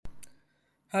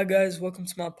Hi guys, welcome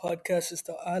to my podcast. It's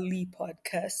the Ali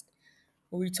podcast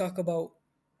where we talk about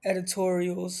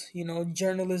editorials,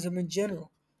 journalism in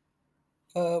general.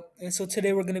 And so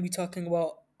today we're going to be talking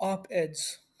about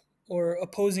op-eds or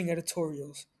opposing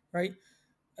editorials, right?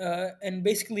 And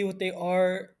basically what they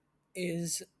are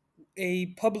is a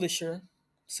publisher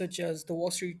such as the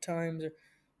Wall Street Times or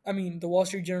the Wall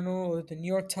Street Journal or the New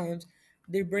York Times.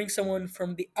 They bring someone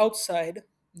from the outside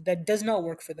that does not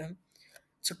work for them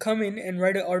to come in and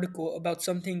write an article about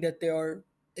something that they are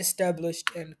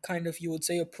established and kind of, you would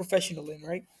say, a professional in,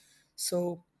 right?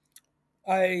 So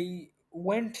I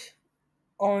went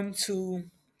on to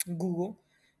Google,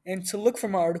 and to look for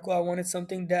my article I wanted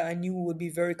something that I knew would be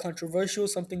very controversial,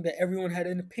 something that everyone had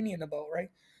an opinion about,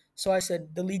 right? So I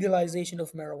said the legalization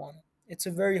of marijuana. It's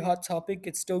a very hot topic.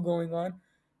 It's still going on.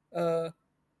 uh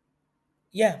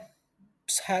yeah,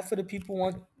 half of the people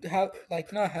want have,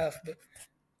 like, not half, but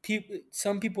people,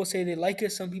 some people say they like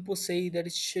it, some people say that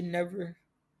it should never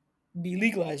be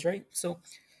legalized, right? So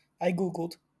I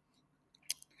googled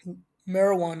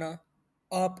marijuana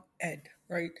op-ed,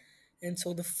 right? And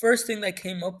so the first thing that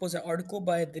came up was an article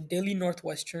by the Daily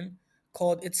Northwestern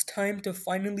called "It's Time to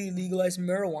Finally Legalize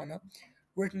Marijuana,"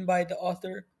 written by the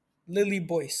author Lily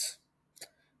Boyce,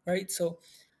 right? So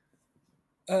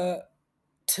uh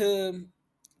to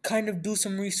kind of do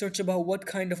some research about what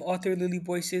kind of author Lily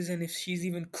Boyce is and if she's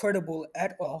even credible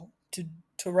at all to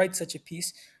write such a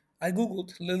piece, I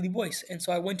googled Lily Boyce, and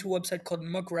so I went to a website called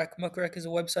Muckrack. Muckrack is a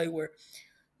website where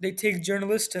they take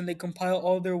journalists and they compile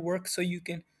all their work so you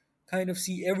can kind of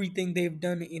see everything they've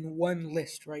done in one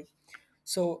list, right?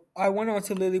 So I went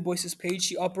onto Lily Boyce's page.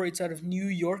 She operates out of New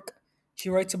York. She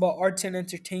writes about arts and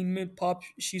entertainment. Pop.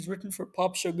 She's written for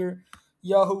Pop Sugar,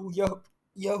 Yahoo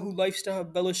Lifestyle,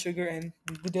 Bella Sugar, and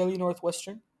the Daily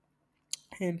Northwestern.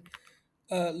 And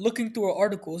looking through her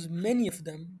articles, many of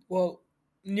them, well,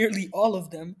 nearly all of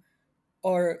them,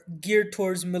 are geared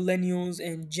towards millennials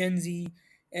and Gen Z,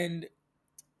 and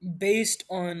based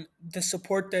on the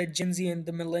support that Gen Z and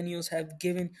the millennials have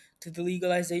given to the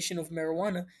legalization of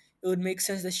marijuana, it would make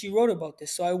sense that she wrote about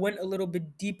this. So I went a little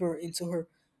bit deeper into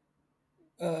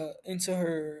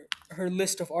her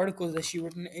list of articles that she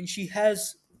written, and she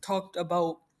has talked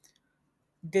about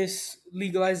this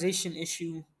legalization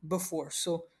issue before.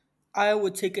 So I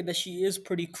would take it that she is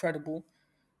pretty credible.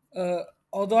 Uh,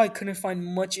 Although I couldn't find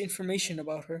much information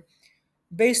about her,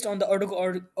 based on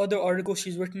the other articles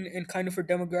she's written and kind of her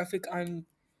demographic, I'm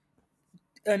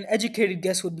an educated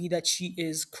guess would be that she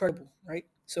is credible, right?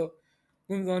 So,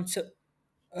 moving on to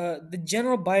the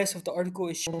general bias of the article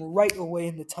is shown right away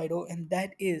in the title, and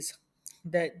that is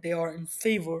that they are in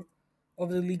favor of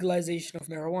the legalization of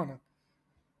marijuana.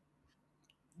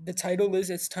 The title is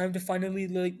 "It's Time to Finally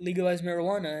Legalize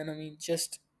Marijuana," and I mean,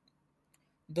 just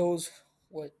those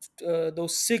what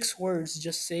those six words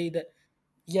just say that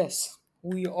yes,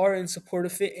 we are in support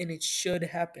of it, and it should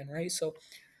happen, right? So,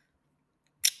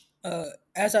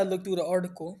 as I look through the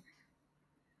article,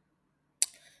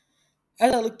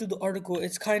 as I look through the article,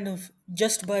 it's kind of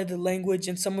just by the language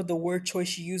and some of the word choice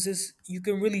she uses, you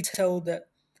can really tell that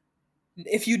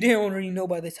if you didn't already know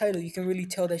by the title, you can really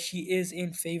tell that she is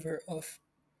in favor of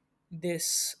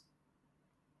this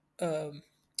um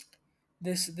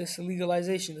this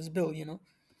legalization, this bill,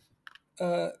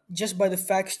 just by the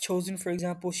facts chosen. For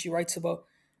example, she writes about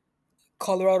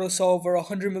Colorado saw over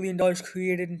 $100 million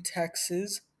created in tax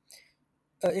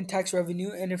revenue,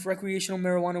 and if recreational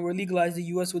marijuana were legalized, the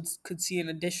U.S. could see an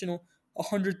additional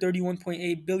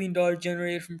 $131.8 billion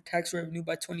generated from tax revenue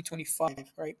by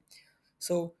 2025. Right.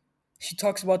 So she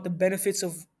talks about the benefits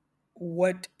of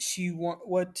what she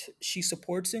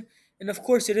supports it, and of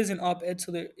course, it is an op-ed,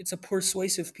 so it's a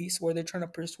persuasive piece where they're trying to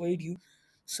persuade you.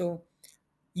 So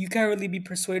you can't really be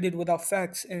persuaded without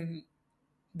facts, and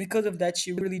because of that,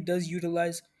 she really does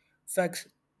utilize facts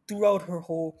throughout her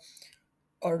whole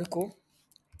article.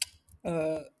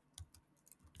 Uh,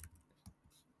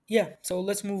 yeah, so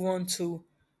let's move on to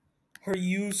her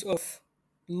use of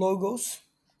logos,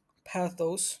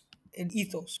 pathos, and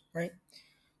ethos, right?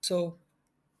 So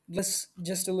let's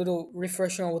just a little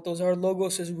refresher on what those are.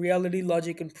 Logos is reality,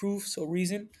 logic, and proof, so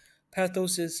reason.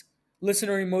 Pathos is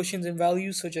listener emotions and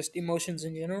values, so just emotions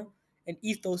in general. And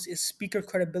ethos is speaker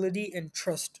credibility and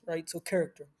trust, right? So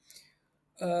character.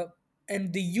 Uh,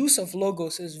 and the use of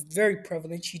logos is very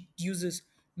prevalent. She uses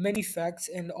many facts,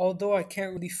 and although I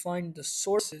can't really find the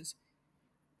sources,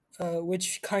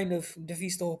 which kind of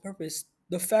defeats the whole purpose.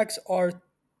 The facts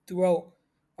throughout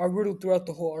are riddled throughout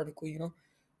the whole article.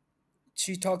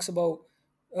 She talks about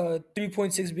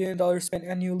 $3.6 billion spent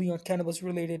annually on cannabis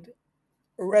related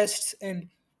arrests, and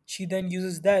she then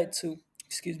uses that to,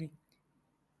 excuse me,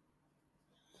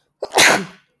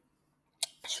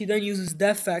 He then uses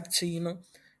that fact to,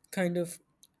 kind of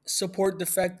support the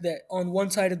fact that on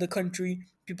one side of the country,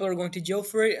 people are going to jail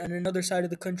for it, and another side of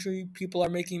the country, people are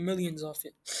making millions off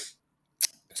it.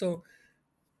 So,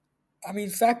 I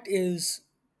mean, fact is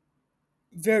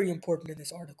very important in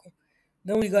this article.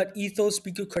 Then we got ethos,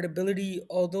 speaker credibility,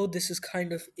 although this is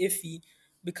kind of iffy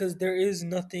because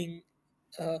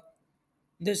uh,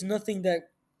 there's nothing that,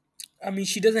 I mean,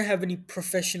 she doesn't have any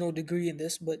professional degree in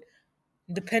this, but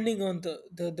depending on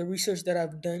the research that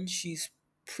I've done, she's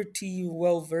pretty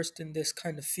well versed in this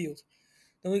kind of field.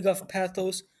 Then we got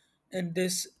pathos, and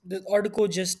the article,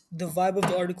 just the vibe of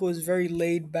the article is very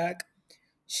laid back.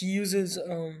 She uses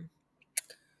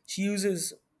she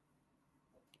uses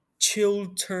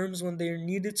chill terms when they're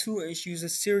needed to, and she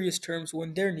uses serious terms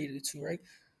when they're needed to, right?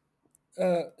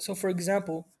 So for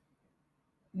example,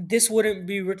 this wouldn't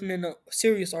be written in a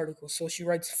serious article. So she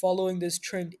writes, following this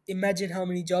trend, imagine how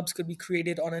many jobs could be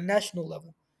created on a national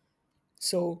level.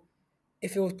 So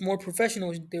if it was more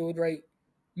professional, they would write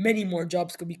many more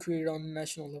jobs could be created on the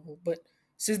national level. But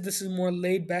since this is more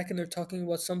laid back and they're talking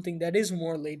about something that is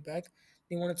more laid back,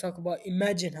 they want to talk about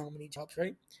imagine how many jobs,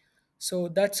 right? So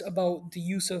that's about the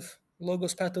use of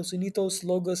logos, pathos, and ethos.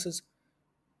 Logos is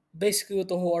basically what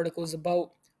the whole article is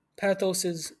about. Pathos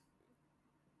is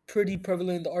pretty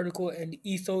prevalent in the article, and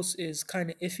ethos is kind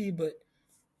of iffy, but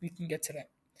we can get to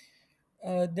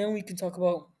that. Then we can talk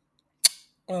about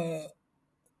uh,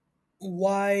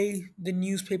 why the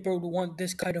newspaper would want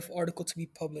this kind of article to be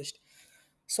published.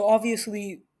 So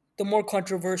obviously, the more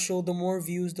controversial, the more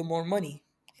views, the more money.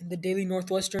 And the Daily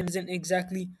Northwestern isn't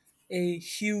exactly a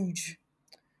huge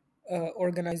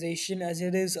organization, as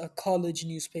it is a college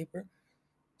newspaper.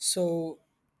 So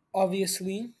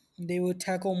obviously, they would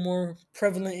tackle more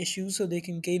prevalent issues so they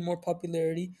can gain more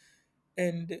popularity.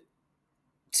 And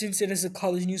since it is a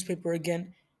college newspaper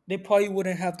again, they probably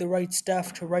wouldn't have the right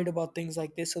staff to write about things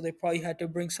like this, so they probably had to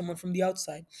bring someone from the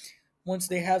outside. Once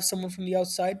they have someone from the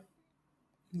outside,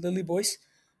 Lily Boyce,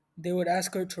 they would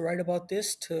ask her to write about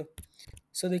this to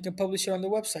so they can publish it on their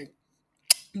website.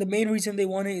 The main reason they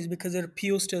want it is because it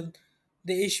appeals to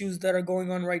the issues that are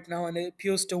going on right now, and it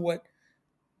appeals to what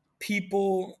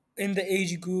people in the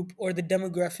age group or the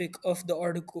demographic of the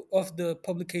article of the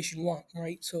publication want,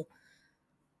 right? So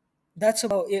that's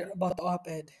about it about the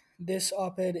op-ed. This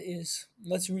op-ed is,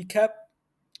 let's recap,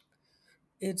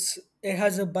 it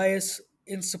has a bias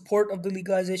in support of the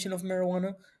legalization of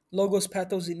marijuana. Logos,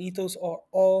 pathos, and ethos are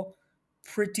all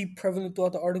pretty prevalent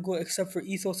throughout the article, except for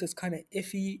ethos. It's kind of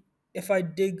iffy. If I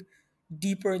dig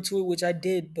deeper into it, which I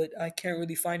did, but I can't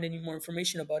really find any more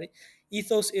information about it.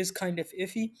 Ethos is kind of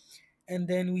iffy. And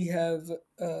then we have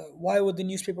why would the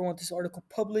newspaper want this article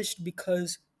published?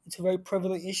 Because it's a very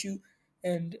prevalent issue,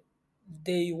 and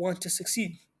they want to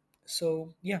succeed.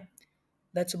 So yeah,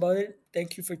 that's about it.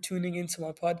 Thank you for tuning into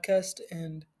my podcast,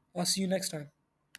 and I'll see you next time.